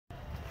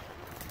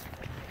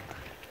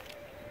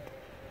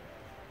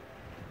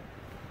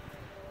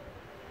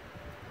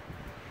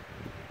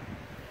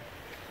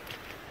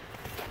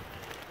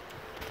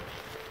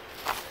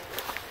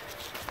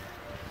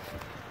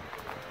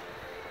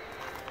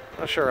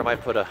Not sure, I might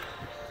put a...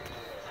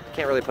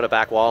 Can't really put a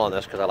back wall on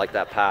this because I like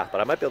that path,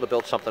 but I might be able to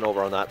build something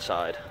over on that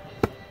side.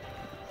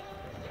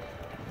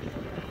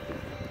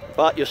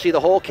 But you'll see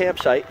the whole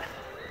campsite.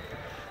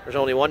 There's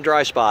only one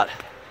dry spot,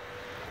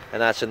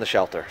 and that's in the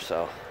shelter,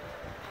 so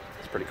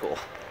it's pretty cool.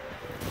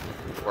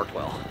 It worked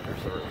well.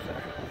 There's the roof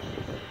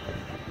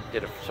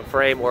there. Did some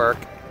frame work,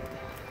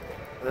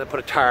 and then put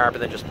a tarp,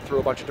 and then just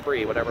threw a bunch of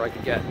debris, whatever I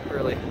could get,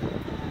 really.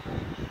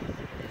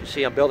 You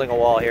see I'm building a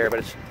wall here, but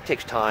it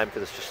takes time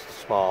because it's just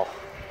small.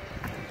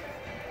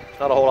 There's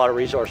not a whole lot of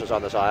resources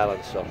on this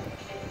island, so.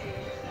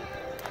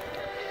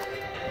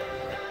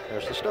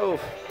 There's the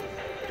stove,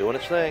 doing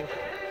its thing.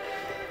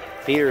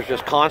 Peter's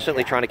just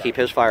constantly trying to keep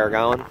his fire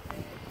going. You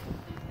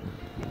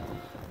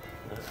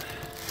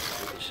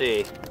can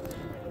see,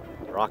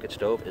 the rocket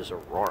stove is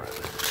roaring.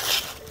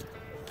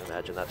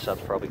 Imagine that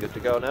stuff's probably good to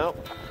go now.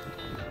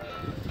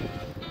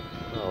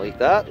 I'll eat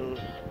that, and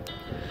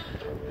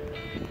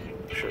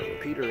I'm sure where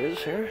Peter is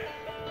here.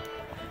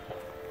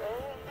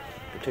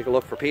 We'll take a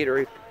look for Peter.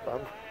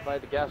 If I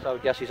had to guess, I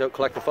would guess he's out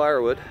collecting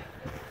firewood.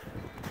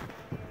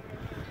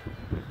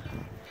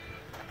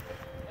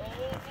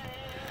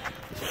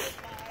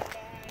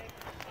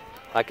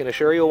 I can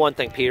assure you one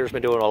thing, Peter's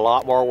been doing a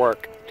lot more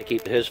work to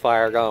keep his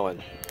fire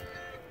going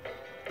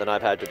than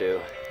I've had to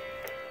do.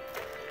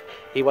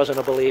 He wasn't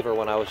a believer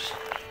when I was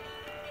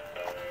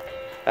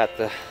at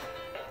the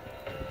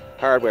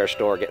hardware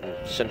store getting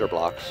cinder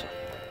blocks.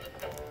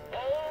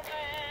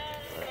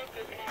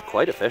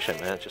 Quite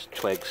efficient, man, just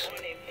twigs.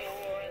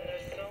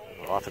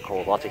 Lots of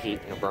cold, lots of heat,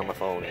 you'll burn my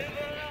phone.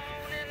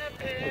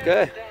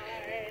 Okay,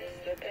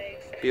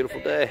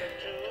 beautiful day.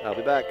 I'll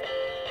be back.